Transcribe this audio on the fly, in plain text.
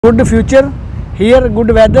good future here, good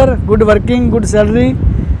weather, good working, good salary,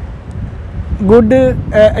 good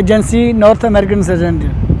agency, North American citizen.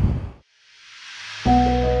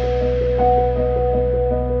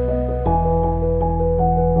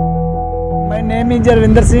 My name is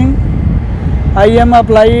Arivender Singh. I am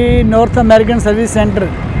apply North American Service Center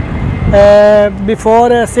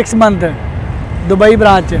before 6 months, Dubai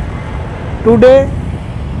branch. Today,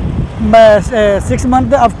 6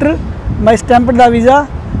 months after my stamped the visa,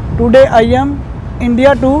 today I am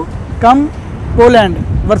India to come Poland,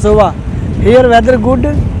 Warsaw. Here weather good,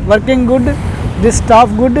 working good, this staff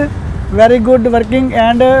good, very good working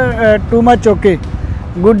and too much okay.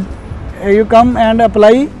 Good, you come and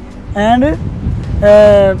apply and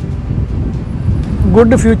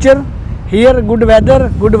good future here, good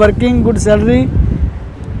weather, good working, good salary,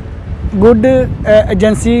 good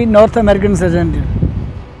agency, North American citizen.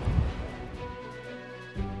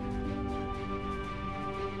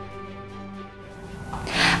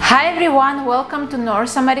 Hi everyone, welcome to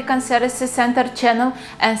North American Services Center channel,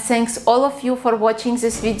 and thanks all of you for watching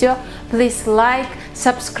this video. Please like,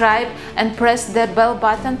 subscribe and press the bell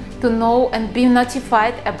button to know and be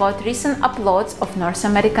notified about recent uploads of North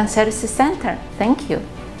American Services Center. Thank you.